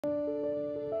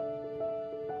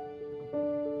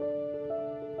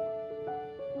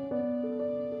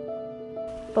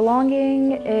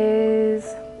Belonging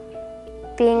is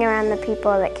being around the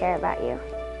people that care about you.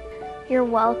 You're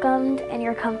welcomed and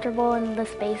you're comfortable in the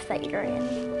space that you're in.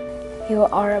 You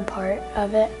are a part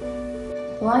of it.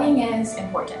 Belonging is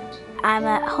important. I'm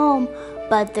at home,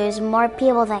 but there's more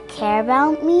people that care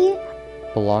about me.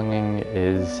 Belonging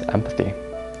is empathy.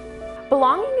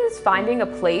 Belonging is finding a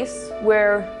place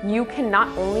where you can not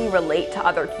only relate to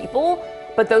other people,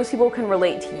 but those people can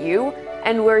relate to you,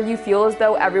 and where you feel as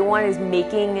though everyone is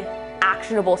making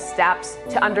actionable steps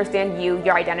to understand you,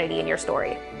 your identity, and your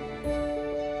story.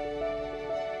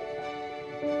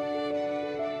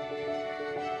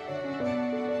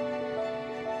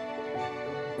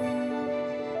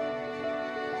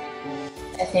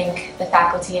 I think the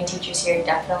faculty and teachers here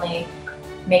definitely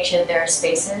make sure that there are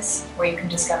spaces where you can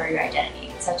discover your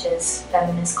identity, such as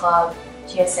Feminist Club,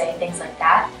 GSA, things like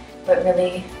that. But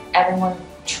really, everyone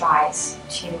tries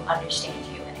to understand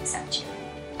you and accept you.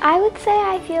 I would say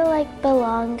I feel like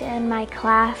belonged in my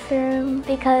classroom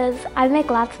because I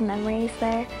make lots of memories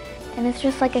there, and it's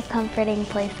just like a comforting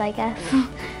place, I guess.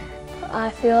 I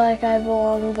feel like I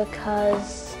belong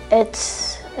because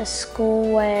it's a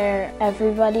school where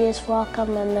everybody is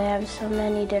welcome and they have so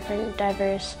many different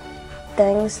diverse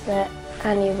things that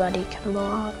anybody can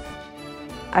belong.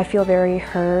 I feel very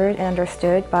heard and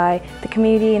understood by the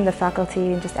community and the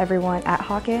faculty and just everyone at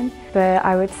Hawken. But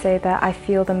I would say that I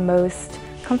feel the most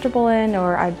comfortable in,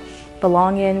 or I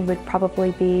belong in, would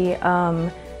probably be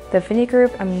the affinity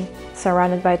group. I'm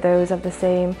surrounded by those of the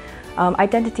same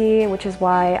identity, which is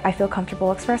why I feel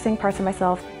comfortable expressing parts of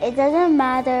myself. It doesn't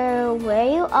matter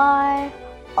where you are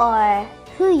or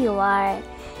who you are.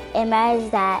 It matters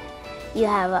that you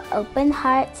have an open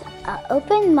heart, an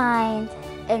open mind,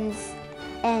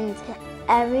 and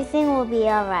everything will be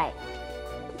all right.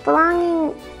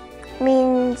 Belonging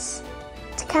means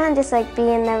to kind of just like be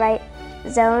in the right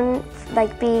zone,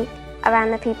 like be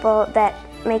around the people that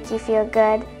make you feel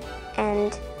good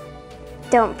and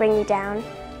don't bring you down.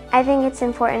 I think it's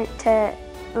important to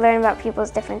learn about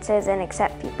people's differences and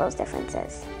accept people's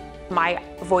differences. My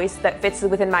voice that fits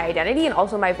within my identity, and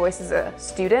also my voice as a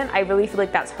student, I really feel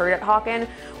like that's heard at Hawken,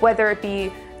 whether it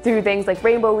be through things like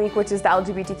Rainbow Week, which is the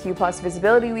LGBTQ+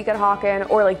 Visibility Week at Hawken,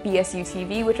 or like BSU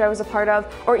TV, which I was a part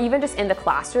of, or even just in the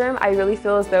classroom. I really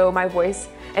feel as though my voice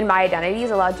and my identity is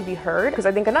allowed to be heard, because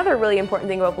I think another really important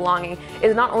thing about belonging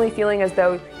is not only feeling as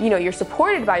though you're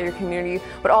supported by your community,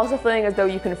 but also feeling as though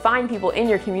you can find people in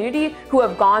your community who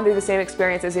have gone through the same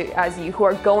experiences as you, who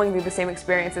are going through the same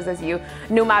experiences as you,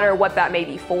 no matter what that may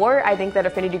be for. I think that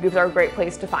affinity groups are a great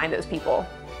place to find those people.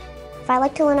 I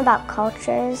like to learn about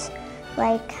cultures,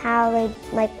 like how they,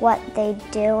 what they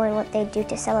do and what they do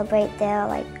to celebrate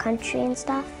their country and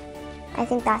stuff. I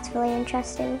think that's really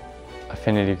interesting.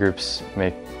 Affinity groups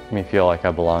make me feel like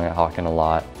I belong at Hawken a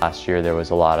lot. Last year there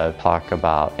was a lot of talk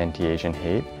about anti-Asian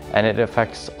hate, and it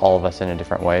affects all of us in a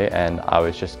different way, and I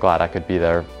was just glad I could be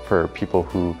there for people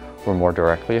who were more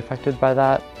directly affected by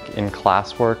that. In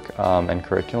classwork and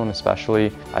curriculum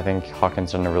especially, I think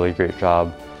Hawken's done a really great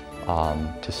job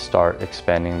to start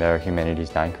expanding their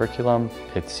Humanities 9 curriculum.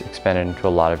 It's expanded into a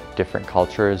lot of different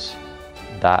cultures.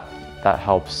 That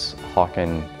helps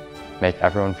Hawken make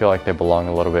everyone feel like they belong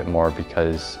a little bit more,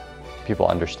 because people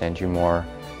understand you more,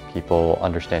 people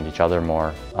understand each other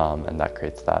more, and that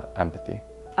creates that empathy.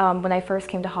 When I first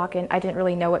came to Hawken, I didn't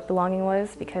really know what belonging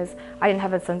was because I didn't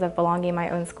have a sense of belonging in my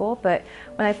own school. But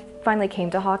when I finally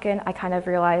came to Hawken, I kind of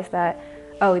realized that,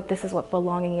 oh, this is what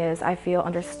belonging is. I feel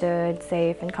understood,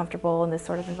 safe, and comfortable in this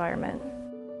sort of environment.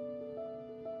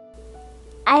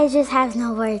 I just have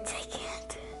no words, I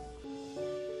can't.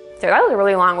 So that was a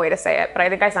really long way to say it, but I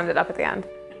think I summed it up at the end.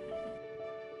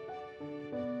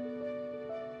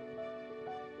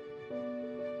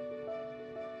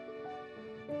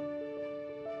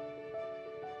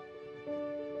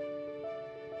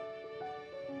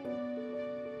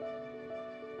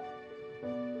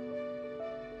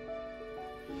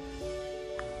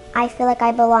 I feel like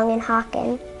I belong in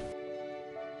Hawken